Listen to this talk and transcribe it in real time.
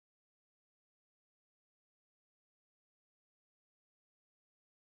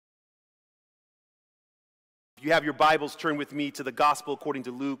If you have your Bibles, turn with me to the Gospel according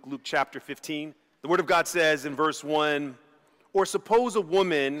to Luke, Luke chapter 15. The Word of God says in verse 1, "Or suppose a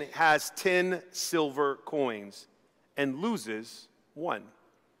woman has 10 silver coins and loses one.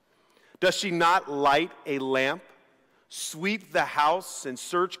 Does she not light a lamp, sweep the house, and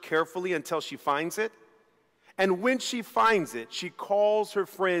search carefully until she finds it? And when she finds it, she calls her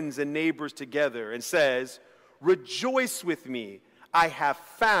friends and neighbors together and says, 'Rejoice with me, I have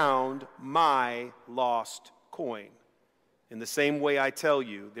found my lost coin.' In the same way, I tell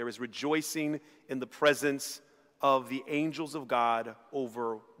you, there is rejoicing in the presence of the angels of God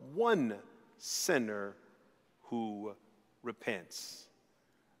over one sinner who repents."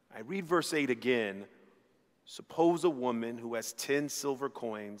 I read verse 8 again. Suppose a woman who has 10 silver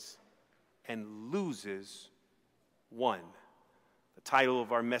coins and loses one. The title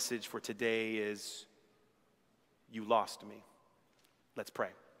of our message for today is, "You Lost Me." Let's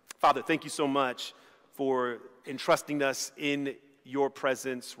pray. Father, thank you so much for entrusting us in your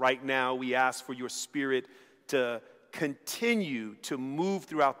presence right now. We ask for your Spirit to continue to move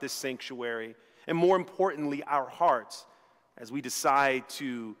throughout this sanctuary, and more importantly, our hearts, as we decide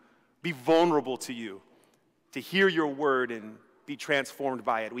to be vulnerable to you, to hear your word and be transformed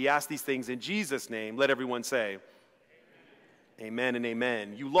by it. We ask these things in Jesus' name. Let everyone say, amen and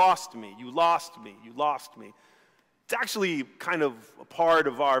amen. You lost me, you lost me, you lost me. It's actually kind of a part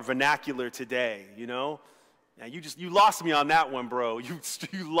of our vernacular today, you know? Now you lost me on that one, bro. You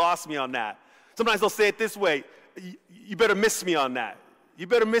lost me on that. Sometimes they'll say it this way, you better miss me on that. You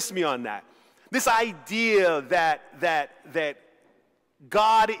better miss me on that. This idea that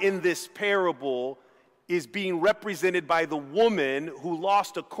God in this parable is being represented by the woman who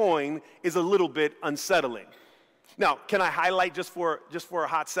lost a coin is a little bit unsettling. Now, can I highlight just for a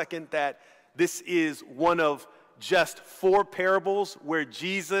hot second that this is one of just 4 parables where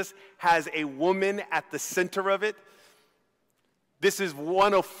Jesus has a woman at the center of it? This is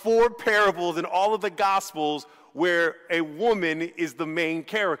one of 4 parables in all of the Gospels where a woman is the main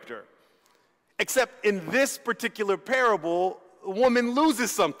character. Except in this particular parable, a woman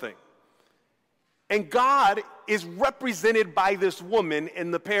loses something. And God is represented by this woman in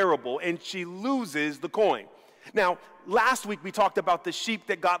the parable, and she loses the coin. Now, last week we talked about the sheep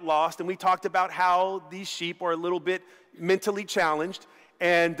that got lost, and we talked about how these sheep are a little bit mentally challenged,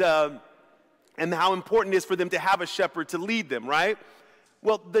 and how important it is for them to have a shepherd to lead them, right?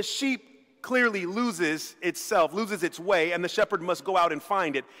 Well, the sheep clearly loses its way, and the shepherd must go out and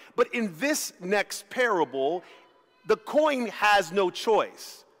find it. But in this next parable, the coin has no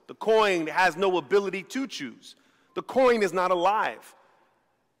choice. The coin has no ability to choose. The coin is not alive.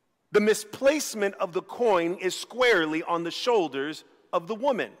 The misplacement of the coin is squarely on the shoulders of the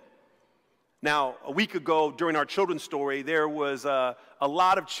woman. Now, a week ago during our children's story, there was a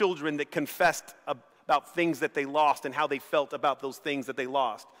lot of children that confessed about things that they lost and how they felt about those things that they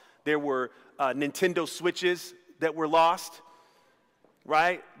lost. There were Nintendo Switches that were lost,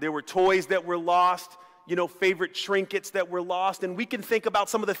 right? There were toys that were lost, favorite trinkets that were lost, and we can think about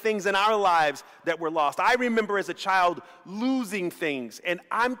some of the things in our lives that were lost. I remember as a child losing things, and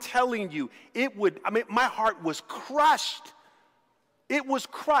I'm telling you, my heart was crushed. It was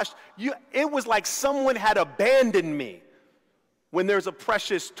crushed. It was like someone had abandoned me. When there's a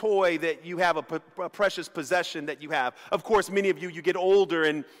precious toy that you have, a precious possession that you have. Of course, many of you get older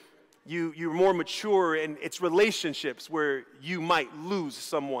and you're more mature, and it's relationships where you might lose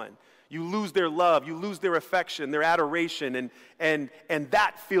someone. You lose their love, you lose their affection, their adoration, and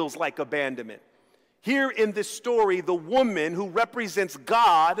that feels like abandonment. Here in this story, the woman who represents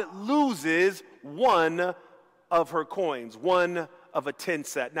God loses one of her coins, one of a 10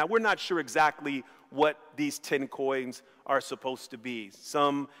 set. Now, we're not sure exactly what these 10 coins are supposed to be.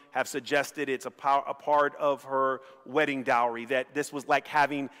 Some have suggested it's a part of her wedding dowry, that this was like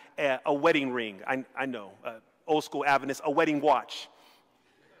having a wedding ring. I know, old school Adventist, a wedding watch.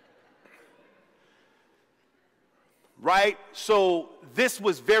 Right? So this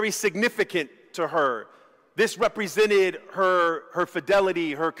was very significant to her. This represented her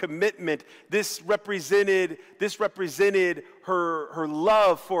fidelity, her commitment. This represented her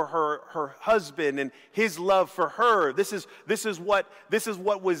love for her husband and his love for her. This is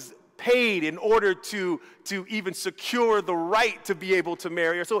what was paid in order to even secure the right to be able to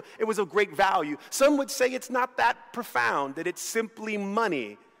marry her. So it was of great value. Some would say it's not that profound, that it's simply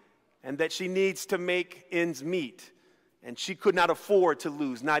money, and that she needs to make ends meet. And she could not afford to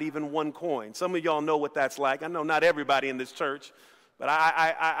lose not even one coin. Some of y'all know what that's like. I know not everybody in this church, but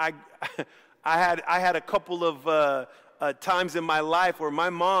I had a couple of times in my life where my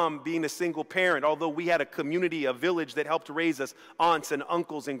mom, being a single parent, although we had a community, a village that helped raise us, aunts and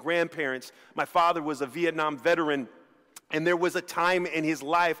uncles and grandparents, my father was a Vietnam veteran, and there was a time in his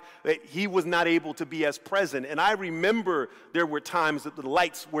life that he was not able to be as present. And I remember there were times that the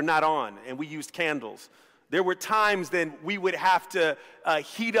lights were not on and we used candles. There were times then we would have to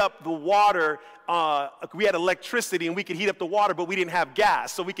heat up the water. We had electricity and we could heat up the water, but we didn't have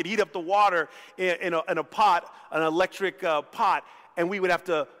gas. So we could heat up the water in a pot, an electric pot, and we would have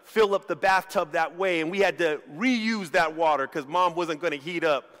to fill up the bathtub that way. And we had to reuse that water because Mom wasn't going to heat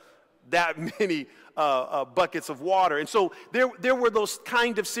up that many buckets of water. And so there were those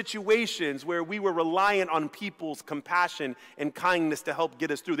kind of situations where we were reliant on people's compassion and kindness to help get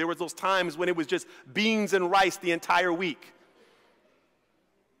us through. There were those times when it was just beans and rice the entire week.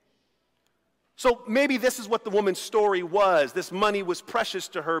 So maybe this is what the woman's story was. This money was precious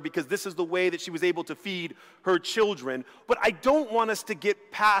to her because this is the way that she was able to feed her children. But I don't want us to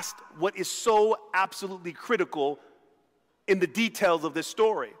get past what is so absolutely critical in the details of this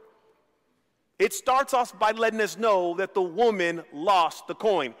story. It starts off by letting us know that the woman lost the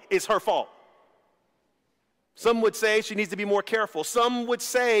coin. It's her fault. Some would say she needs to be more careful. Some would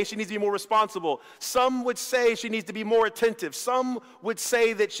say she needs to be more responsible. Some would say she needs to be more attentive. Some would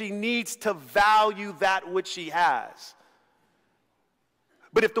say that she needs to value that which she has.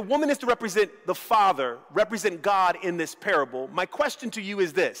 But if the woman is to represent the Father, represent God in this parable, my question to you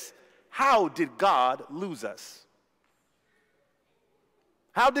is this: how did God lose us?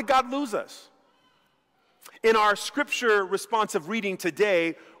 How did God lose us? In our scripture responsive reading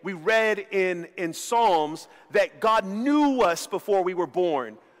today, we read in Psalms that God knew us before we were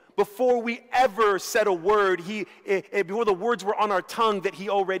born, before we ever said a word, before the words were on our tongue, that he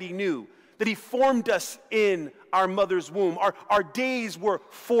already knew, that he formed us in our mother's womb. Our days were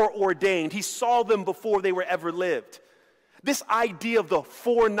foreordained. He saw them before they were ever lived. This idea of the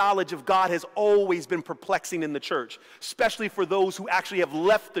foreknowledge of God has always been perplexing in the church, especially for those who actually have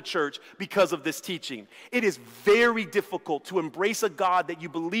left the church because of this teaching. It is very difficult to embrace a God that you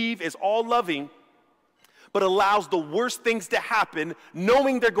believe is all-loving, but allows the worst things to happen,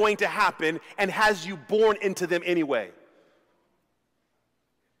 knowing they're going to happen, and has you born into them anyway.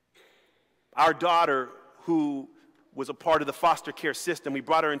 Our daughter, who was a part of the foster care system, we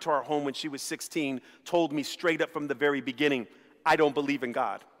brought her into our home when she was 16, told me straight up from the very beginning, I don't believe in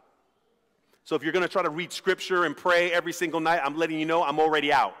God. So if you're going to try to read scripture and pray every single night, I'm letting you know I'm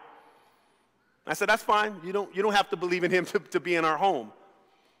already out. I said, that's fine. You don't have to believe in him to be in our home.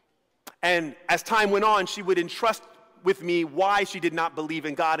 And as time went on, she would entrust with me why she did not believe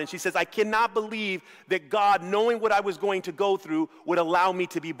in God. And she says, I cannot believe that God, knowing what I was going to go through, would allow me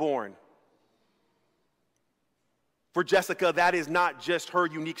to be born. For Jessica, that is not just her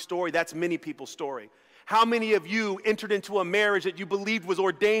unique story. That's many people's story. How many of you entered into a marriage that you believed was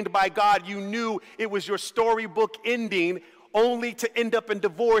ordained by God? You knew it was your storybook ending, only to end up in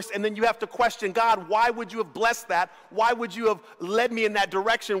divorce, and then you have to question, God, why would you have blessed that? Why would you have led me in that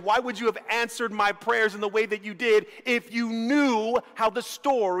direction? Why would you have answered my prayers in the way that you did if you knew how the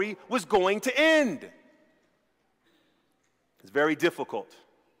story was going to end? It's very difficult.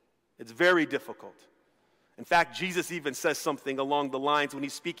 It's very difficult. In fact, Jesus even says something along the lines when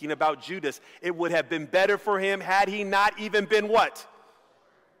he's speaking about Judas. It would have been better for him had he not even been what?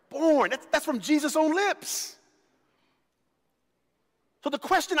 Born. That's from Jesus' own lips. So the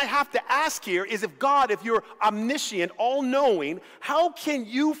question I have to ask here is, if God, if you're omniscient, all-knowing, how can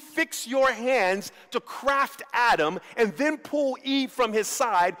you fix your hands to craft Adam and then pull Eve from his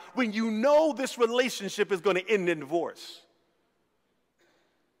side when you know this relationship is going to end in divorce?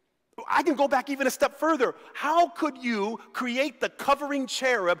 I can go back even a step further. How could you create the covering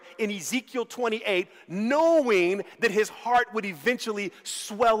cherub in Ezekiel 28 knowing that his heart would eventually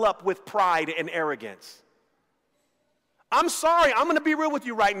swell up with pride and arrogance? I'm sorry, I'm going to be real with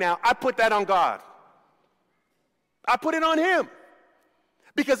you right now. I put that on God. I put it on him.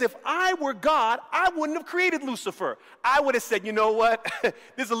 Because if I were God, I wouldn't have created Lucifer. I would have said, you know what?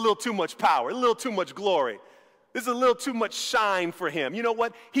 This is a little too much power, a little too much glory. This is a little too much shine for him. You know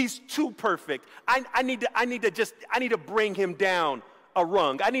what? He's too perfect. I need to bring him down a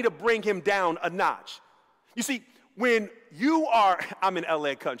rung. I need to bring him down a notch. You see, when you are, I'm in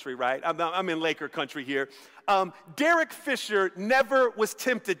LA country, right? I'm in Laker country here. Derek Fisher never was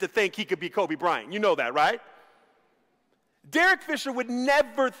tempted to think he could be Kobe Bryant. You know that, right? Derek Fisher would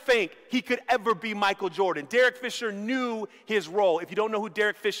never think he could ever be Michael Jordan. Derek Fisher knew his role. If you don't know who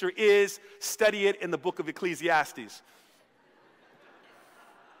Derek Fisher is, study it in the book of Ecclesiastes.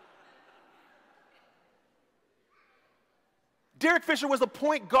 Derek Fisher was a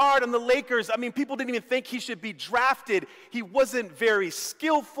point guard on the Lakers. I mean, people didn't even think he should be drafted. He wasn't very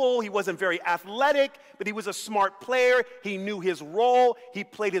skillful. He wasn't very athletic, but he was a smart player. He knew his role. He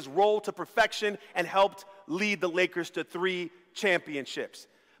played his role to perfection and helped lead the Lakers to 3 championships.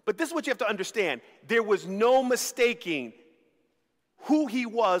 But this is what you have to understand. There was no mistaking who he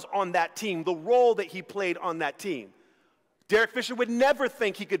was on that team, the role that he played on that team. Derek Fisher would never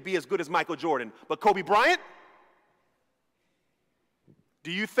think he could be as good as Michael Jordan. But Kobe Bryant?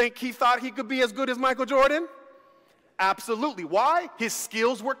 Do you think he thought he could be as good as Michael Jordan? Absolutely. Why? His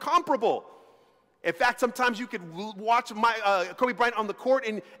skills were comparable. In fact, sometimes you could watch Kobe Bryant on the court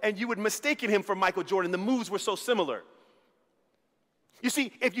and you would mistake him for Michael Jordan. The moves were so similar. You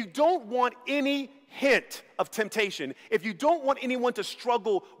see, if you don't want any hint of temptation, if you don't want anyone to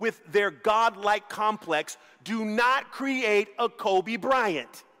struggle with their godlike complex, do not create a Kobe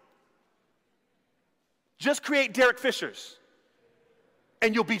Bryant. Just create Derek Fishers,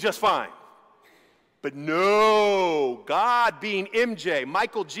 and you'll be just fine. But no, God being MJ,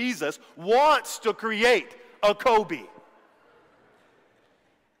 Michael Jesus, wants to create a Kobe.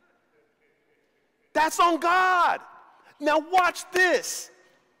 That's on God. Now watch this.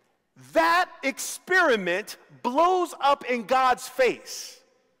 That experiment blows up in God's face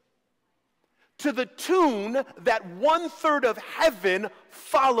to the tune that 1/3 of heaven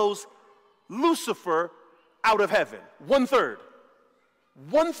follows Lucifer out of heaven. 1/3.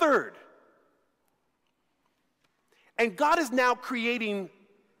 1/3. And God is now creating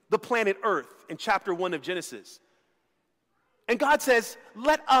the planet Earth in chapter 1 of Genesis. And God says,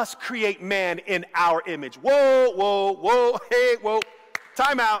 let us create man in our image. Whoa, whoa, whoa, hey, whoa.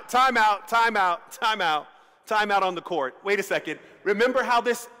 Time out, time out, time out, time out, time out on the court. Wait a second. Remember how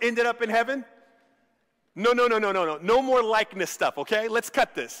this ended up in heaven? No. No more likeness stuff, okay? Let's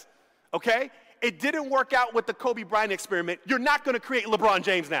cut this, okay? It didn't work out with the Kobe Bryant experiment. You're not going to create LeBron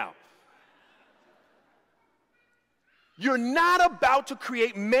James now. You're not about to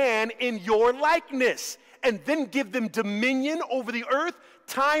create man in your likeness and then give them dominion over the earth.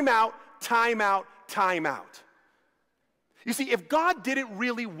 Time out, time out, time out. You see, if God didn't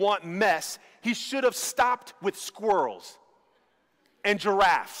really want mess, he should have stopped with squirrels and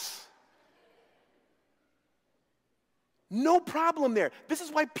giraffes. No problem there. This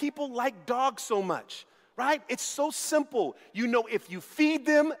is why people like dogs so much, right? It's so simple. You know, if you feed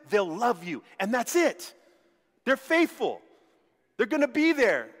them, they'll love you, and that's it. They're faithful. They're going to be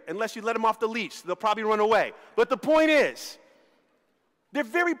there unless you let them off the leash. They'll probably run away. But the point is, they're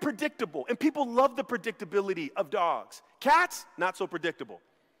very predictable, and people love the predictability of dogs. Cats, not so predictable,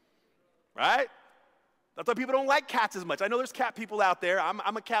 right? That's why people don't like cats as much. I know there's cat people out there.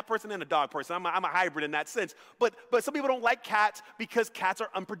 I'm a cat person and a dog person. I'm a hybrid in that sense. But some people don't like cats because cats are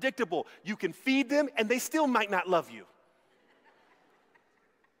unpredictable. You can feed them, and they still might not love you.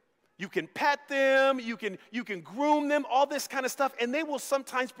 You can pet them, you can groom them, all this kind of stuff, and they will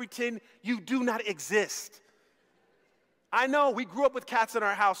sometimes pretend you do not exist. I know, we grew up with cats in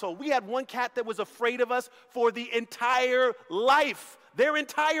our household. We had one cat that was afraid of us for the entire life. Their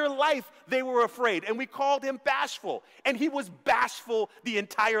entire life, they were afraid, and we called him Bashful, and he was bashful the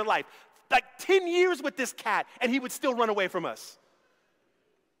entire life. Like 10 years with this cat, and he would still run away from us.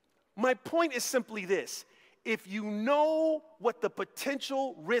 My point is simply this. If you know what the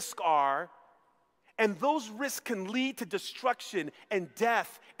potential risks are, and those risks can lead to destruction and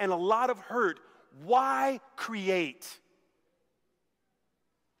death and a lot of hurt, why create?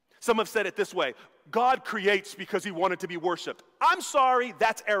 Some have said it this way: God creates because he wanted to be worshiped. I'm sorry,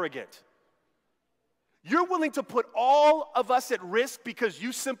 that's arrogant. You're willing to put all of us at risk because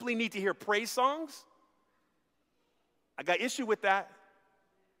you simply need to hear praise songs? I got issue with that.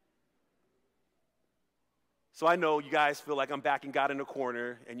 So I know you guys feel like I'm backing God in a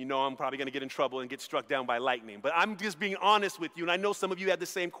corner, and you know I'm probably going to get in trouble and get struck down by lightning. But I'm just being honest with you, and I know some of you had the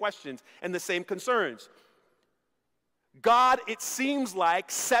same questions and the same concerns. God, it seems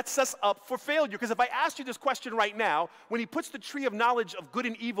like, sets us up for failure. Because if I asked you this question right now, when he puts the tree of knowledge of good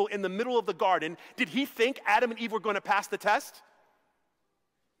and evil in the middle of the garden, did he think Adam and Eve were going to pass the test?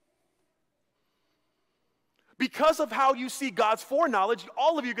 Because of how you see God's foreknowledge,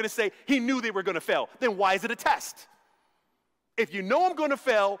 all of you are going to say, he knew they were going to fail. Then why is it a test? If you know I'm going to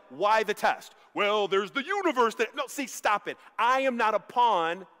fail, why the test? Well, there's the universe that... No, see, stop it. I am not a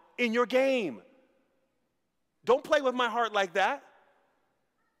pawn in your game. Don't play with my heart like that.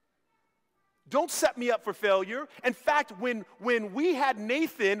 Don't set me up for failure. In fact, when we had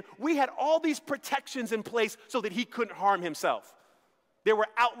Nathan, we had all these protections in place so that he couldn't harm himself. There were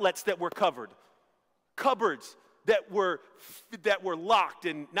outlets that were covered. Cupboards that were locked,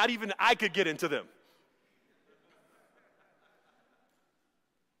 and not even I could get into them.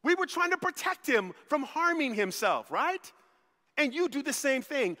 We were trying to protect him from harming himself, right? And you do the same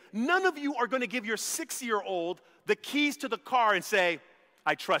thing. None of you are going to give your 6-year-old the keys to the car and say,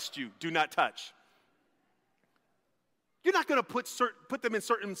 I trust you, do not touch. You're not going to put them in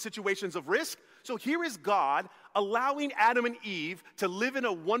certain situations of risk. So here is God allowing Adam and Eve to live in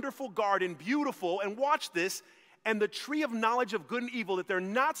a wonderful garden, beautiful, and watch this, and the tree of knowledge of good and evil that they're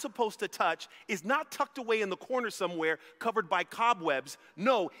not supposed to touch is not tucked away in the corner somewhere covered by cobwebs.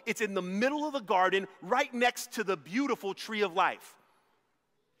 No, it's in the middle of the garden right next to the beautiful tree of life.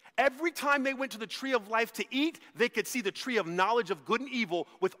 Every time they went to the tree of life to eat, they could see the tree of knowledge of good and evil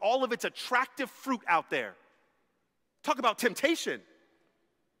with all of its attractive fruit out there. Talk about temptation,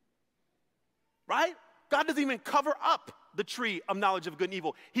 right? God doesn't even cover up the tree of knowledge of good and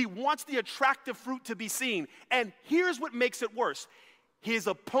evil. He wants the attractive fruit to be seen. And here's what makes it worse. His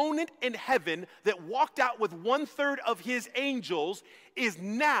opponent in heaven that walked out with 1/3 of his angels is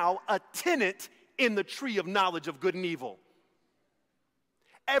now a tenant in the tree of knowledge of good and evil.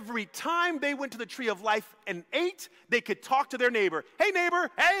 Every time they went to the tree of life and ate, they could talk to their neighbor. Hey, neighbor,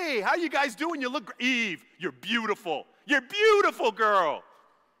 hey, how you guys doing? You look great. Eve, you're beautiful. You're beautiful, girl.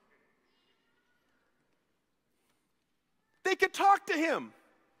 They could talk to him.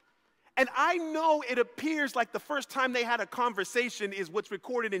 And I know it appears like the first time they had a conversation is what's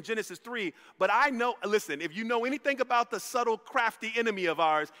recorded in Genesis 3, but I know, listen, if you know anything about the subtle, crafty enemy of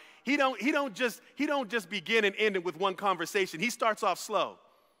ours, he don't just begin and end it with one conversation. He starts off slow.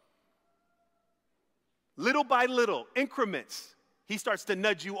 Little by little, increments, he starts to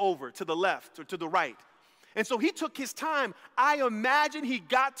nudge you over to the left or to the right. And so he took his time. I imagine he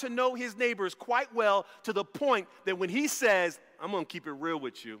got to know his neighbors quite well to the point that when he says, I'm going to keep it real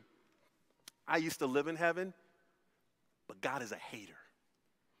with you. I used to live in heaven, but God is a hater.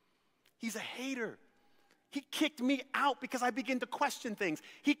 He's a hater. He kicked me out because I began to question things.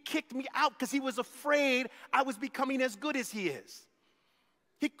 He kicked me out because he was afraid I was becoming as good as he is.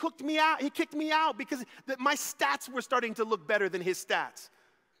 He kicked me out. He kicked me out because my stats were starting to look better than his stats.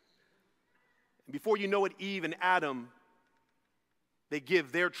 And before you know it, Eve and Adam, they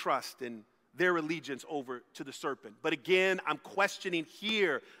give their trust and their allegiance over to the serpent. But again, I'm questioning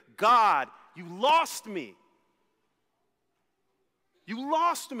here, God, you lost me. You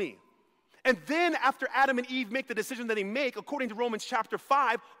lost me. And then after Adam and Eve make the decision that they make, according to Romans chapter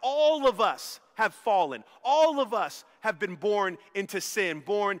 5, all of us have fallen. All of us have been born into sin,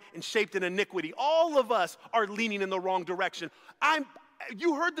 born and shaped in iniquity. All of us are leaning in the wrong direction.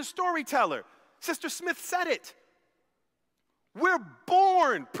 You heard the storyteller. Sister Smith said it. We're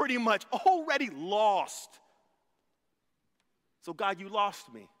born pretty much already lost. So God, you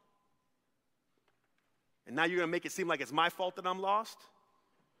lost me. And now you're going to make it seem like it's my fault that I'm lost?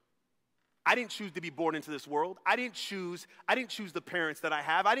 I didn't choose to be born into this world. I didn't choose the parents that I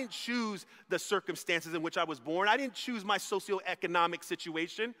have. I didn't choose the circumstances in which I was born. I didn't choose my socioeconomic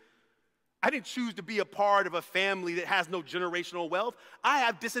situation. I didn't choose to be a part of a family that has no generational wealth. I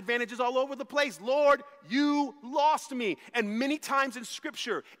have disadvantages all over the place. Lord, you lost me. And many times in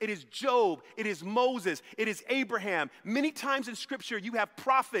Scripture, it is Job, it is Moses, it is Abraham. Many times in Scripture, you have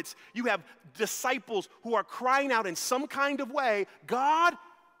prophets, you have disciples who are crying out in some kind of way, God,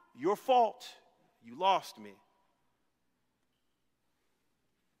 your fault, you lost me.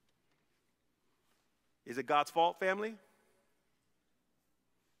 Is it God's fault, family?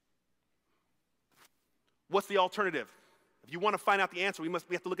 What's the alternative? If you want to find out the answer, we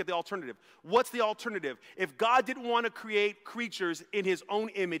have to look at the alternative. What's the alternative? If God didn't want to create creatures in his own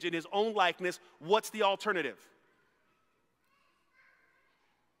image, in his own likeness, what's the alternative?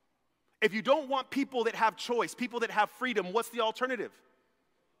 If you don't want people that have choice, people that have freedom, what's the alternative?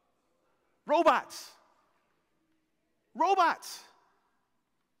 Robots. Robots.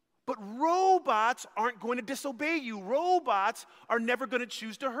 But robots aren't going to disobey you. Robots are never going to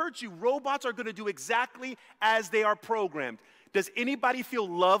choose to hurt you. Robots are going to do exactly as they are programmed. Does anybody feel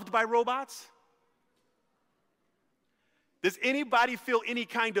loved by robots? Does anybody feel any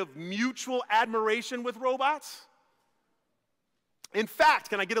kind of mutual admiration with robots? In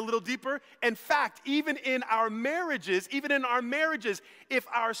fact, can I get a little deeper? In fact, even in our marriages, if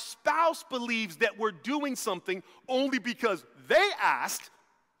our spouse believes that we're doing something only because they asked,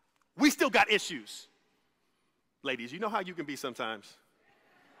 we still got issues. Ladies, you know how you can be sometimes.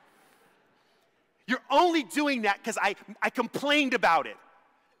 You're only doing that because I complained about it.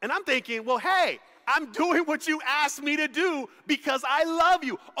 And I'm thinking, well, hey, I'm doing what you asked me to do because I love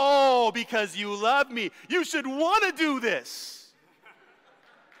you. Oh, because you love me. You should want to do this.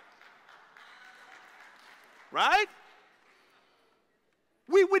 Right?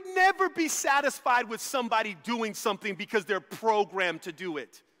 We would never be satisfied with somebody doing something because they're programmed to do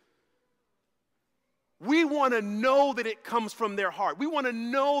it. We want to know that it comes from their heart. We want to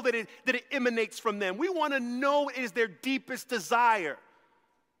know that it emanates from them. We want to know it is their deepest desire.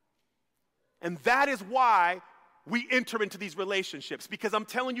 And that is why we enter into these relationships. Because I'm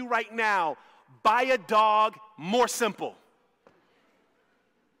telling you right now, buy a dog, more simple.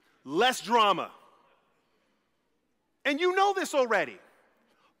 Less drama. And you know this already.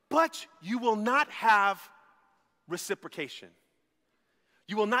 But you will not have reciprocation.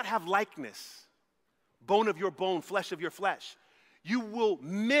 You will not have likeness. Bone of your bone, flesh of your flesh. You will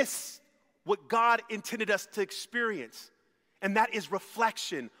miss what God intended us to experience. And that is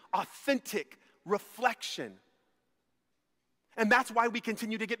reflection, authentic reflection. And that's why we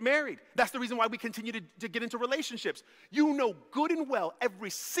continue to get married. That's the reason why we continue to get into relationships. You know good and well,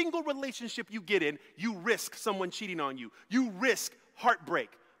 every single relationship you get in, you risk someone cheating on you. You risk heartbreak.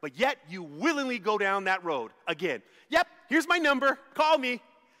 But yet, you willingly go down that road again. Yep, here's my number. Call me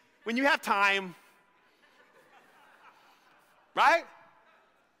when you have time. Right?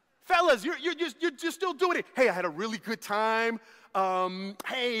 Fellas, you're still doing it. Hey, I had a really good time.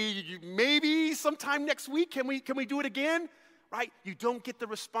 Hey, maybe sometime next week, can we do it again? Right? You don't get the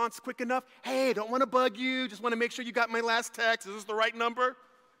response quick enough. Hey, don't want to bug you. Just want to make sure you got my last text. Is this the right number?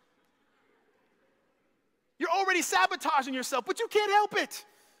 You're already sabotaging yourself, but you can't help it.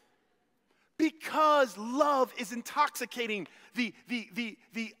 Because love is intoxicating. The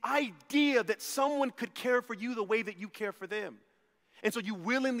idea that someone could care for you the way that you care for them. And so you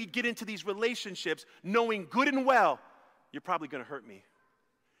willingly get into these relationships knowing good and well, you're probably going to hurt me.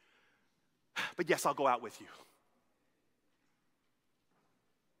 But yes, I'll go out with you.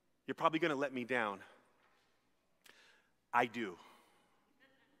 You're probably going to let me down. I do.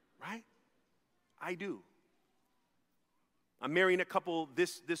 Right? I do. I'm marrying a couple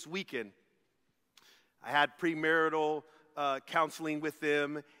this weekend. I had premarital counseling with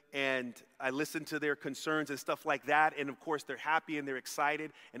them, and I listened to their concerns and stuff like that, and of course they're happy and they're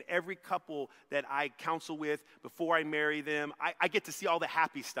excited, and every couple that I counsel with before I marry them, I get to see all the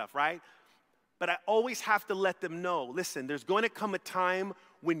happy stuff, right? But I always have to let them know, listen, there's going to come a time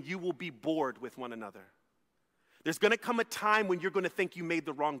when you will be bored with one another. There's going to come a time when you're going to think you made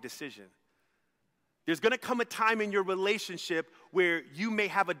the wrong decision. There's going to come a time in your relationship where you may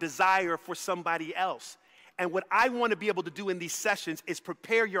have a desire for somebody else. And what I want to be able to do in these sessions is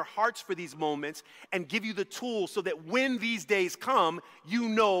prepare your hearts for these moments and give you the tools so that when these days come, you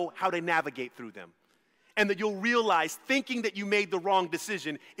know how to navigate through them. And that you'll realize thinking that you made the wrong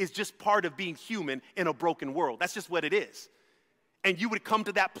decision is just part of being human in a broken world. That's just what it is. And you would come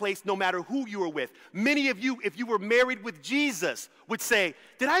to that place no matter who you were with. Many of you, if you were married with Jesus, would say,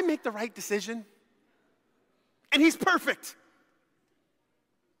 did I make the right decision? And he's perfect.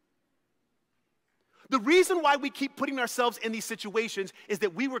 The reason why we keep putting ourselves in these situations is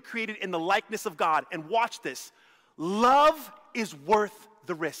that we were created in the likeness of God. And watch this. Love is worth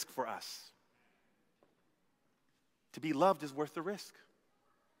the risk for us. To be loved is worth the risk.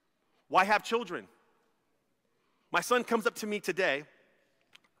 Why have children? My son comes up to me today.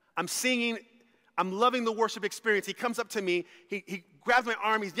 I'm singing. I'm loving the worship experience. He comes up to me. He grabs my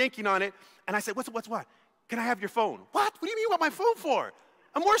arm. He's yanking on it. And I said, what's what? Can I have your phone? What? What do you mean you want my phone for?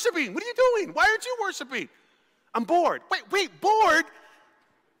 I'm worshiping. What are you doing? Why aren't you worshiping? I'm bored. Wait, bored?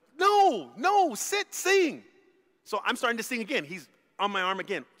 No, sit, sing. So I'm starting to sing again. He's on my arm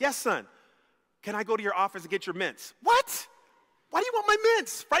again. Yes, son. Can I go to your office and get your mints? What? Why do you want my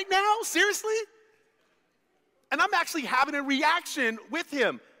mints? Right now? Seriously? And I'm actually having a reaction with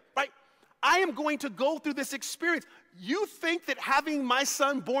him, right? I am going to go through this experience. You think that having my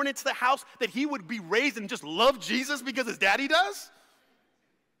son born into the house, that he would be raised and just love Jesus because his daddy does?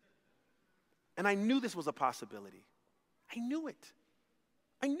 And I knew this was a possibility. I knew it.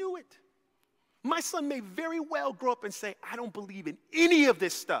 My son may very well grow up and say, I don't believe in any of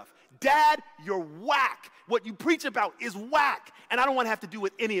this stuff. Dad, you're whack. What you preach about is whack, and I don't want to have to deal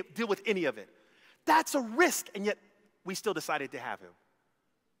with any of it. That's a risk, and yet we still decided to have him.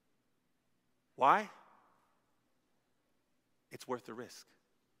 Why? It's worth the risk.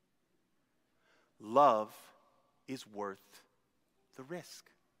 Love is worth the risk.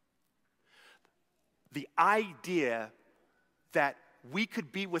 The idea that we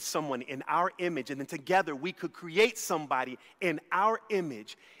could be with someone in our image and then together we could create somebody in our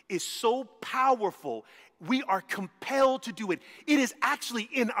image is so powerful. We are compelled to do it. It is actually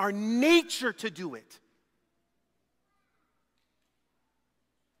in our nature to do it.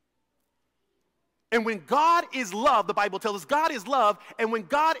 And when God is love, the Bible tells us God is love, and when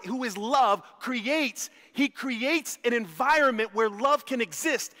God, who is love, creates, he creates an environment where love can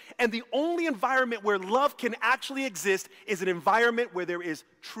exist. And the only environment where love can actually exist is an environment where there is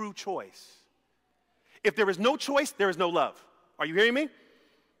true choice. If there is no choice, there is no love. Are you hearing me?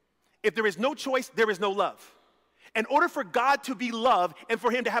 If there is no choice, there is no love. In order for God to be love and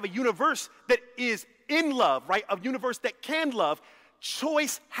for him to have a universe that is in love, right, a universe that can love,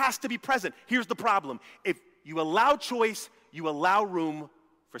 choice has to be present. Here's the problem. If you allow choice, you allow room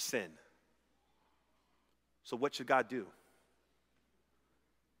for sin. So what should God do?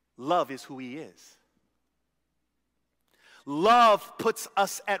 Love is who he is. Love puts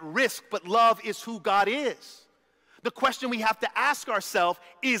us at risk, but love is who God is. The question we have to ask ourselves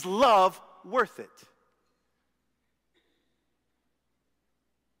is love worth it?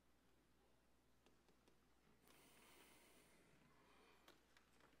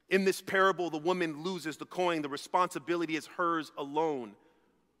 In this parable, the woman loses the coin. The responsibility is hers alone.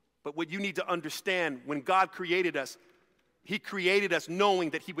 But what you need to understand, when God created us, he created us knowing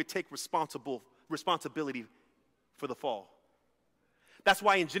that he would take responsibility for the fall. That's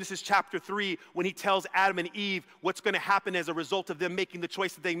why in Genesis chapter 3, when he tells Adam and Eve what's going to happen as a result of them making the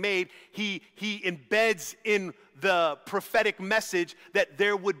choice that they made, he embeds in the prophetic message that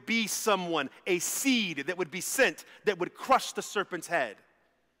there would be someone, a seed that would be sent that would crush the serpent's head.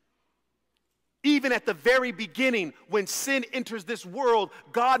 Even at the very beginning, when sin enters this world,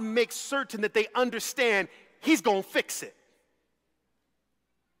 God makes certain that they understand he's going to fix it.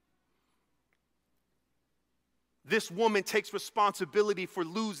 This woman takes responsibility for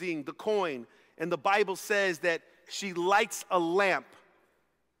losing the coin, and the Bible says that she lights a lamp.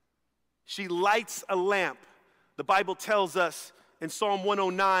 She lights a lamp. The Bible tells us in Psalm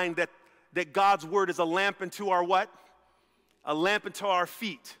 109 that God's word is a lamp unto our what? A lamp unto our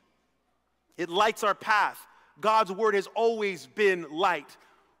feet. It lights our path. God's word has always been light.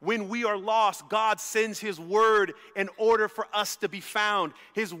 When we are lost, God sends his word in order for us to be found.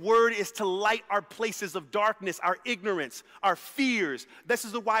 His word is to light our places of darkness, our ignorance, our fears. This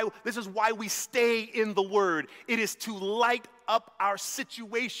is why we stay in the word. It is to light up our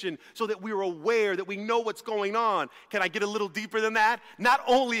situation so that we are aware, that we know what's going on. Can I get a little deeper than that? Not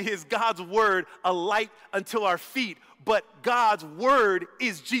only is God's word a light until our feet, but God's word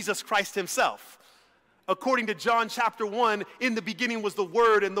is Jesus Christ himself. According to John chapter 1, in the beginning was the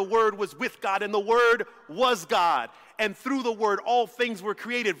Word, and the Word was with God, and the Word was God. And through the Word, all things were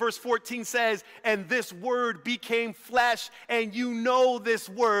created. Verse 14 says, and this Word became flesh, and you know this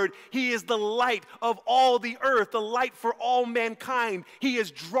Word. He is the light of all the earth, the light for all mankind. He is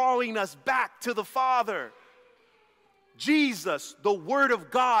drawing us back to the Father. Jesus, the Word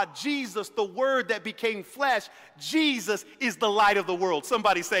of God, Jesus, the Word that became flesh, Jesus is the light of the world.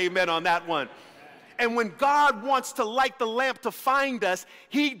 Somebody say amen on that one. And when God wants to light the lamp to find us,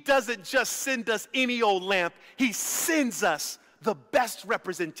 he doesn't just send us any old lamp. He sends us the best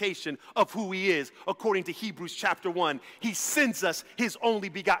representation of who he is, according to Hebrews chapter 1. He sends us his only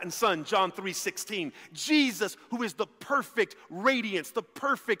begotten son, John 3:16. Jesus, who is the perfect radiance, the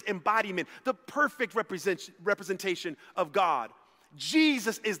perfect embodiment, the perfect representation of God.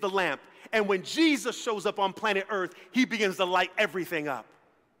 Jesus is the lamp. And when Jesus shows up on planet Earth, he begins to light everything up.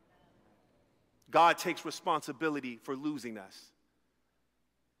 God takes responsibility for losing us.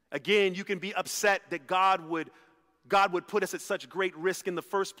 Again, you can be upset that God would put us at such great risk in the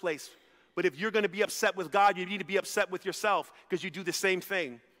first place. But if you're going to be upset with God, you need to be upset with yourself, because you do the same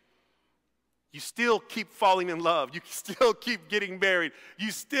thing. You still keep falling in love. You still keep getting married.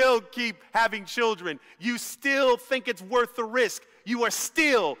 You still keep having children. You still think it's worth the risk. You are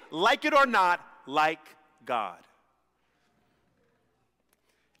still, like it or not, like God.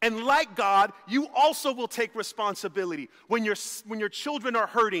 And like God, you also will take responsibility. When your children are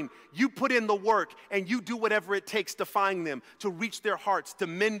hurting, you put in the work and you do whatever it takes to find them, to reach their hearts, to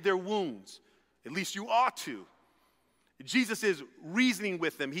mend their wounds. At least you ought to. Jesus is reasoning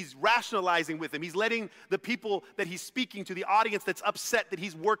with them. He's rationalizing with them. He's letting the people that he's speaking to, the audience that's upset that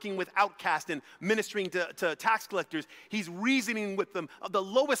he's working with outcasts and ministering to tax collectors, he's reasoning with them of the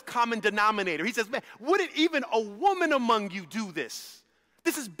lowest common denominator. He says, man, wouldn't even a woman among you do this?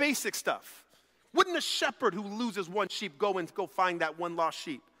 This is basic stuff. Wouldn't a shepherd who loses one sheep go find that one lost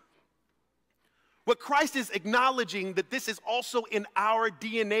sheep? What Christ is acknowledging, that this is also in our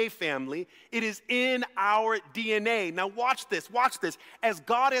DNA, family. It is in our DNA. Now watch this, watch this. As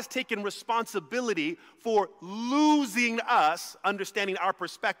God has taken responsibility for losing us, understanding our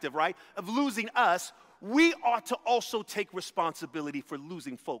perspective, right, of losing us, we ought to also take responsibility for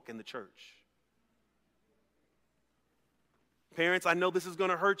losing folk in the church. Parents, I know this is going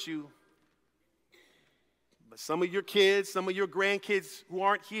to hurt you, but some of your kids, some of your grandkids who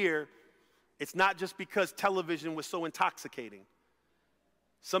aren't here, it's not just because television was so intoxicating.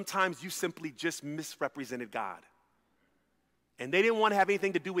 Sometimes you simply just misrepresented God. And they didn't want to have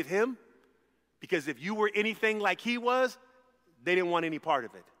anything to do with him. Because if you were anything like he was, they didn't want any part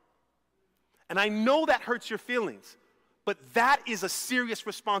of it. And I know that hurts your feelings, but that is a serious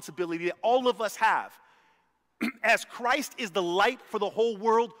responsibility that all of us have. As Christ is the light for the whole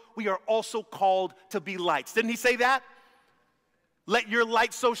world, we are also called to be lights. Didn't he say that? Let your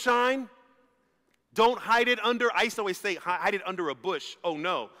light so shine. Don't hide it under, I used to always say, hide it under a bush. Oh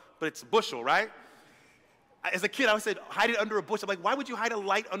no, but it's a bushel, right? As a kid, I always said, hide it under a bush. I'm like, why would you hide a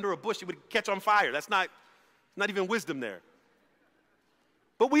light under a bush? It would catch on fire. That's not even wisdom there.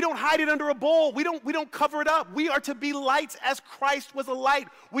 But we don't hide it under a bowl. We don't cover it up. We are to be lights as Christ was a light.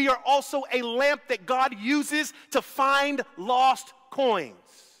 We are also a lamp that God uses to find lost coins.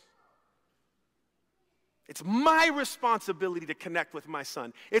 It's my responsibility to connect with my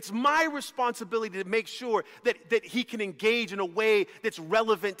son. It's my responsibility to make sure that he can engage in a way that's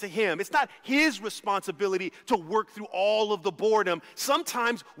relevant to him. It's not his responsibility to work through all of the boredom.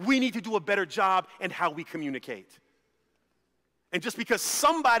 Sometimes we need to do a better job in how we communicate. And just because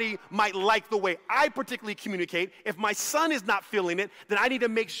somebody might like the way I particularly communicate, if my son is not feeling it, then I need to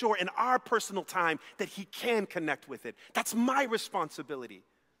make sure in our personal time that he can connect with it. That's my responsibility.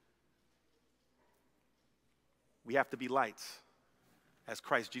 We have to be lights as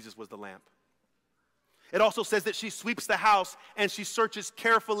Christ Jesus was the lamp. It also says that she sweeps the house and she searches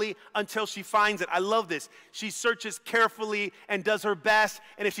carefully until she finds it. I love this. She searches carefully and does her best,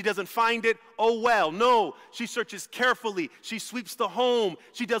 and if she doesn't find it, oh well. No, she searches carefully. She sweeps the home.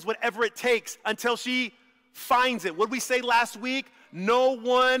 She does whatever it takes until she finds it. What did we say last week? No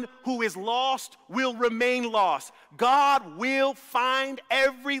one who is lost will remain lost. God will find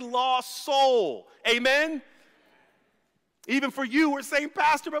every lost soul. Amen? Even for you, we're saying,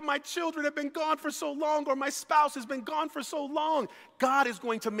 Pastor, but my children have been gone for so long, or my spouse has been gone for so long. God is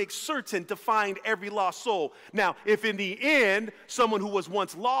going to make certain to find every lost soul. Now, if in the end, someone who was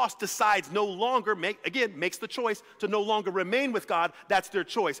once lost decides no longer, makes the choice to no longer remain with God, that's their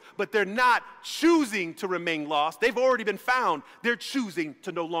choice. But they're not choosing to remain lost. They've already been found. They're choosing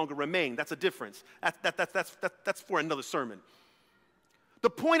to no longer remain. That's a difference. That's for another sermon. The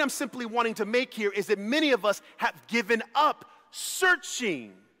point I'm simply wanting to make here is that many of us have given up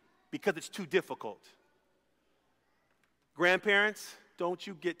searching because it's too difficult. Grandparents, don't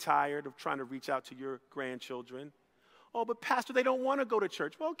you get tired of trying to reach out to your grandchildren? Oh, but Pastor, they don't want to go to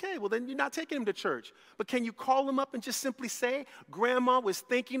church. Well, okay, well then you're not taking them to church. But can you call them up and just simply say, Grandma was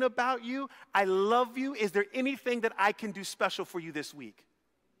thinking about you. I love you. Is there anything that I can do special for you this week?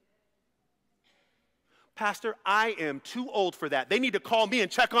 Pastor, I am too old for that. They need to call me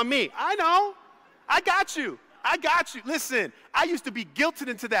and check on me. I know. I got you. Listen, I used to be guilted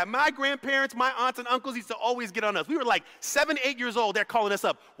into that. My grandparents, my aunts and uncles used to always get on us. We were like 7, 8 years old. They're calling us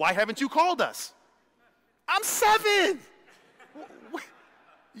up. Why haven't you called us? I'm 7.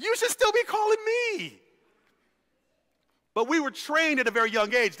 You should still be calling me. But we were trained at a very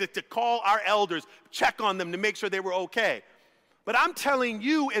young age to call our elders, check on them to make sure they were okay. But I'm telling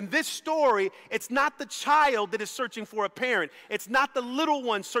you, in this story, it's not the child that is searching for a parent. It's not the little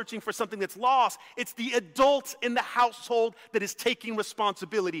one searching for something that's lost. It's the adult in the household that is taking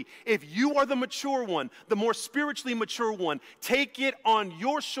responsibility. If you are the mature one, the more spiritually mature one, take it on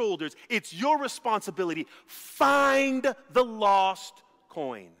your shoulders. It's your responsibility. Find the lost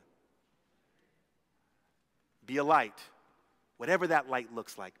coin. Be a light. Whatever that light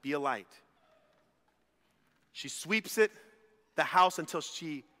looks like, be a light. She sweeps the house until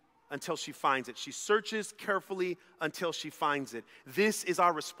she finds it. She searches carefully until she finds it. This is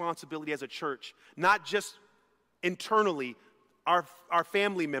our responsibility as a church, not just internally, our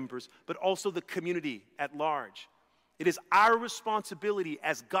family members, but also the community at large. It is our responsibility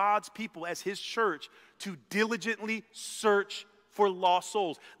as God's people, as His church, to diligently search for lost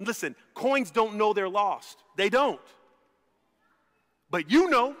souls. Listen, coins don't know they're lost. They don't. But you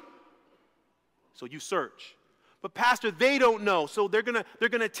know, so you search. But Pastor, they don't know, so they're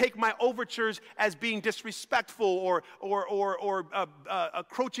gonna take my overtures as being disrespectful or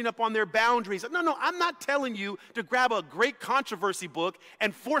encroaching up on their boundaries. No, I'm not telling you to grab a great controversy book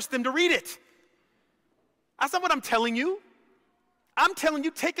and force them to read it. That's not what I'm telling you. I'm telling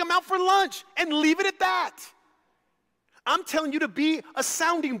you, take them out for lunch and leave it at that. I'm telling you to be a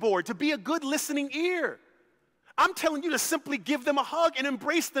sounding board, to be a good listening ear. I'm telling you to simply give them a hug and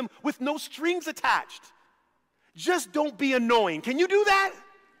embrace them with no strings attached. Just don't be annoying. Can you do that?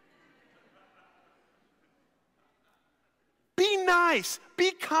 Be nice.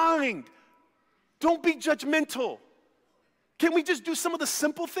 Be kind. Don't be judgmental. Can we just do some of the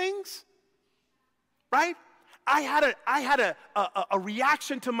simple things? Right? I had a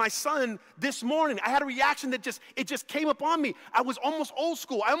reaction to my son this morning. I had a reaction that just came upon me. I was almost old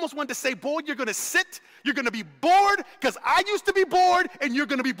school. I almost wanted to say, boy, you're going to sit, you're going to be bored, because I used to be bored, and you're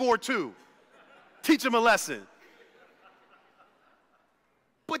going to be bored too. Teach him a lesson.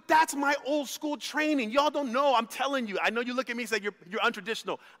 But that's my old school training. Y'all don't know. I'm telling you. I know you look at me and say you're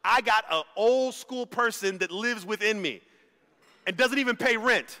untraditional. I got an old school person that lives within me and doesn't even pay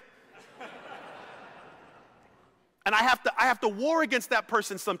rent. And I have to war against that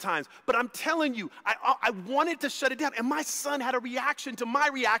person sometimes. But I'm telling you, I wanted to shut it down. And my son had a reaction to my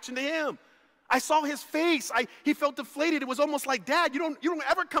reaction to him. I saw his face. He felt deflated. It was almost like, Dad, you don't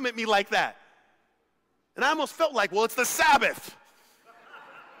ever come at me like that. And I almost felt like, well, it's the Sabbath.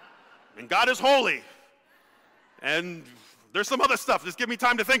 And God is holy. And there's some other stuff. Just give me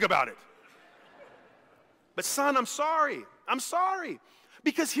time to think about it. But son, I'm sorry. I'm sorry.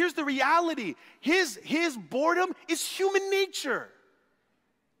 Because here's the reality. His boredom is human nature.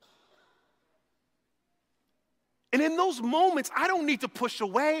 And in those moments, I don't need to push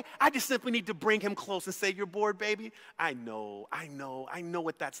away. I just simply need to bring him close and say, you're bored, baby? I know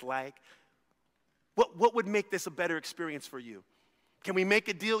what that's like. What would make this a better experience for you? Can we make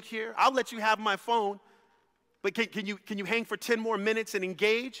a deal here? I'll let you have my phone, but can you hang for 10 more minutes and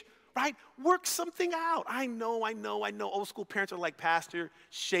engage? Right? Work something out. I know. Old school parents are like, Pastor,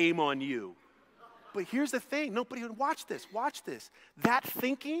 shame on you. But here's the thing. Nobody, watch this. That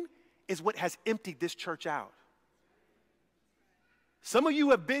thinking is what has emptied this church out. Some of you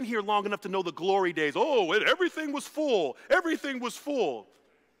have been here long enough to know the glory days. Oh, everything was full. Everything was full.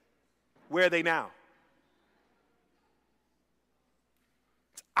 Where are they now?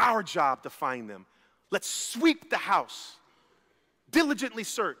 It's our job to find them. Let's sweep the house. Diligently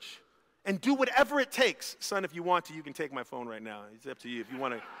search and do whatever it takes. Son, if you want to, you can take my phone right now. It's up to you. If you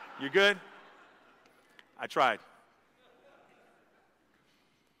want to, you're good? I tried.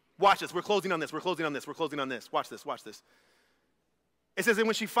 Watch this. We're closing on this. Watch this. It says, and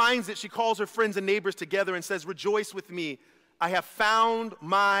when she finds it, she calls her friends and neighbors together and says, rejoice with me. I have found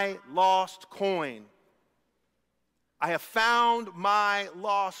my lost coin. I have found my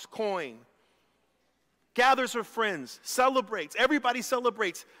lost coin. Gathers her friends, celebrates. Everybody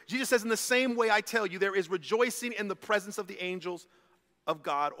celebrates. Jesus says, in the same way I tell you, there is rejoicing in the presence of the angels of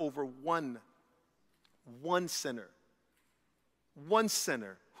God over one sinner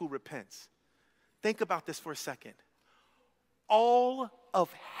who repents. Think about this for a second. All of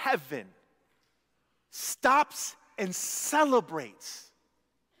heaven stops and celebrates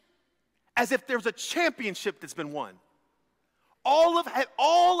as if there's a championship that's been won. All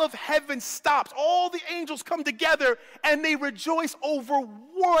of heaven stops. All the angels come together and they rejoice over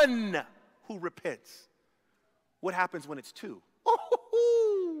one who repents. What happens when it's two?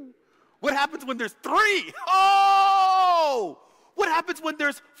 What happens when there's three? Oh! What happens when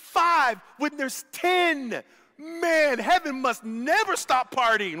there's 5? When there's 10? Man, heaven must never stop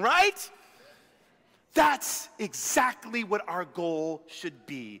partying, right? That's exactly what our goal should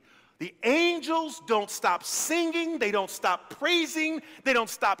be. The angels don't stop singing, they don't stop praising, they don't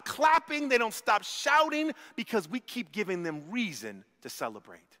stop clapping, they don't stop shouting, because we keep giving them reason to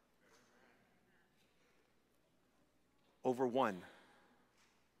celebrate. Over one.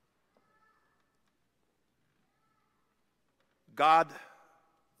 God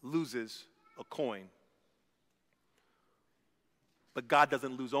loses a coin, but God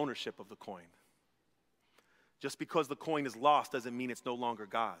doesn't lose ownership of the coin. Just because the coin is lost doesn't mean it's no longer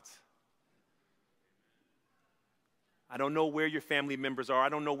God's. I don't know where your family members are. I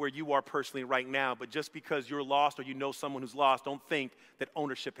don't know where you are personally right now, but just because you're lost or you know someone who's lost, don't think that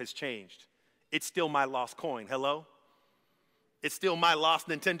ownership has changed. It's still my lost coin. Hello? It's still my lost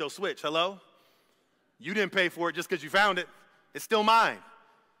Nintendo Switch. Hello? You didn't pay for it just because you found it. It's still mine.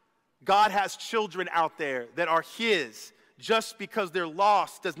 God has children out there that are His. Just because they're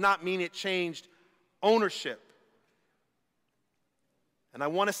lost does not mean it changed ownership. And I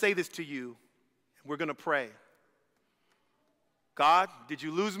want to say this to you, and we're going to pray. God, did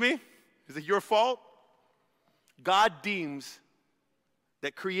you lose me? Is it your fault? God deems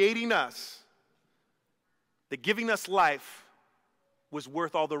that creating us, that giving us life was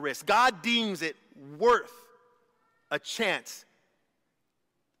worth all the risk. God deems it worth a chance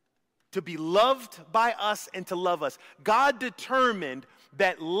to be loved by us and to love us. God determined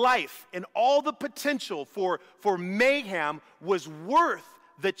that life and all the potential for mayhem was worth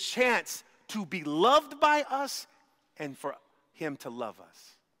the chance to be loved by us and for Him to love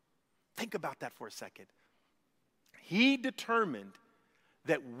us. Think about that for a second. He determined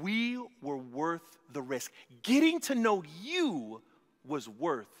that we were worth the risk. Getting to know you was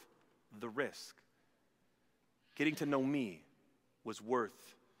worth the risk. getting to know me was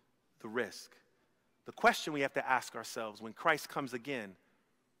worth the risk. The question we have to ask ourselves when Christ comes again,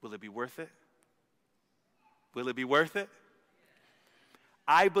 will it be worth it? Will it be worth it?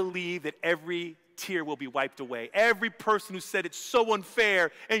 I believe that every tear will be wiped away. Every person who said it's so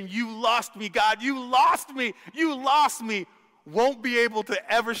unfair and you lost me, God, you lost me, won't be able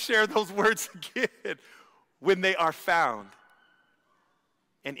to ever share those words again when they are found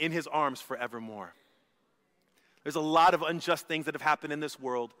and in his arms forevermore. There's a lot of unjust things that have happened in this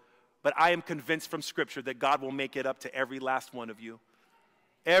world, but I am convinced from Scripture that God will make it up to every last one of you.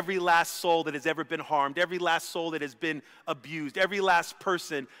 Every last soul that has ever been harmed, every last soul that has been abused, every last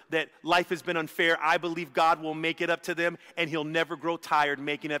person that life has been unfair, I believe God will make it up to them, and he'll never grow tired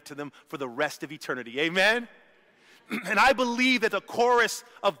making it up to them for the rest of eternity. Amen? And I believe that the chorus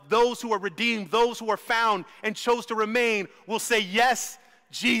of those who are redeemed, those who are found and chose to remain, will say, yes,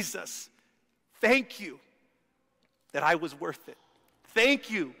 Jesus, thank you that I was worth it. Thank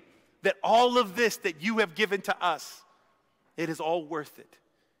you that all of this that you have given to us, it is all worth it.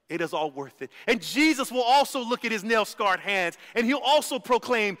 It is all worth it. And Jesus will also look at his nail-scarred hands, and he'll also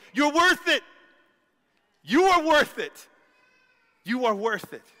proclaim, you're worth it. You are worth it. You are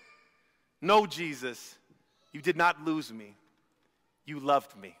worth it. No, Jesus, you did not lose me. You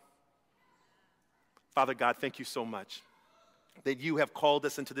loved me. Father God, thank you so much that you have called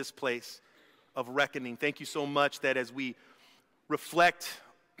us into this place of reckoning. Thank you so much that as we reflect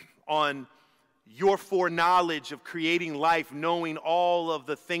on your foreknowledge of creating life, knowing all of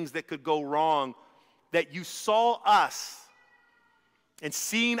the things that could go wrong, that you saw us and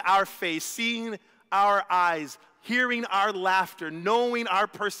seeing our face, seeing our eyes, hearing our laughter, knowing our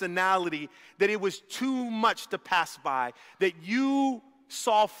personality, that it was too much to pass by, that you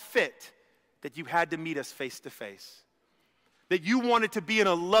saw fit that you had to meet us face to face. That you wanted to be in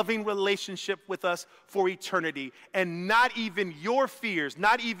a loving relationship with us for eternity, and not even your fears,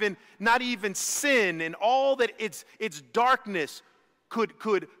 not even sin and all that its darkness could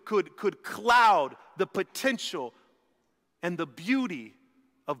cloud the potential and the beauty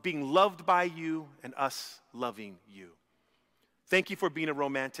of being loved by you and us loving you. Thank you for being a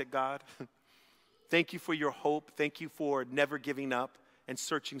romantic God. Thank you for your hope. Thank you for never giving up and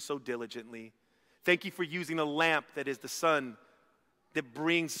searching so diligently. Thank you for using a lamp that is the sun that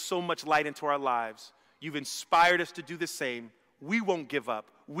brings so much light into our lives. You've inspired us to do the same. We won't give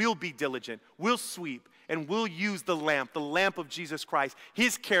up. We'll be diligent. We'll sweep, and we'll use the lamp of Jesus Christ,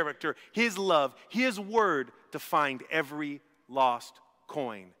 his character, his love, his word to find every lost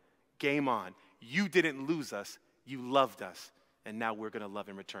coin. Game on. You didn't lose us. You loved us, and now we're going to love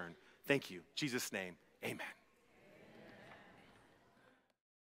in return. Thank you. In Jesus' name, amen.